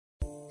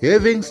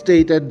Having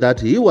stated that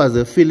he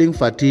was feeling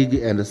fatigue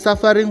and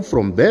suffering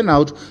from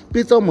burnout,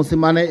 Pitso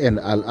Mosimane and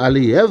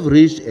Ahly have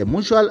reached a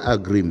mutual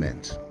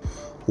agreement.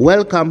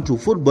 Welcome to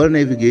Football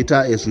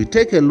Navigator as we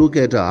take a look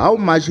at how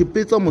much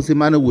Pitso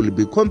Mosimane will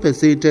be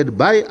compensated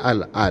by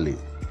Ahly.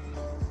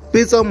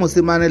 Pitso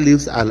Mosimane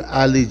leaves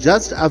Ahly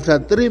just after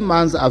 3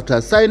 months after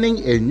signing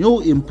a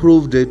new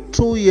improved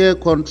 2-year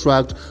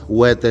contract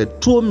worth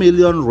 2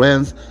 million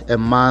rands a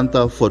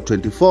month for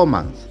 24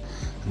 months.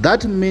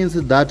 That means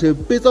that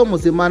Pitso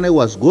Mosimane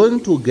was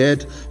going to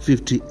get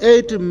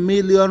 58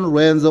 million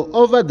rands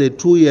over the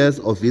 2 years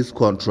of his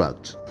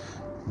contract.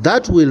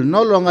 That will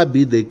no longer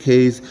be the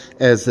case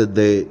as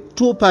the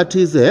two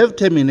parties have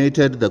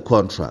terminated the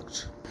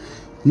contract.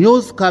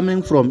 News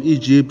coming from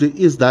Egypt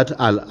is that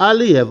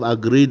Ahly have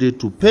agreed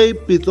to pay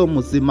Pitso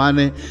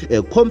Mosimane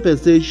a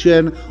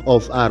compensation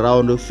of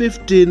around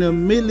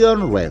 15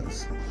 million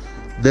rands.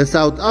 The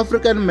South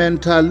African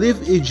mentor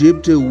leaves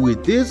Egypt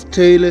with his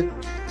tail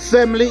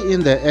firmly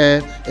in the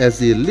air as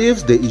he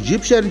leaves the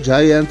Egyptian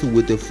Giants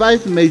with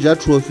 5 major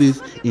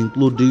trophies,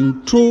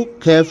 including 2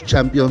 CAF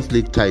Champions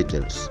League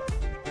titles.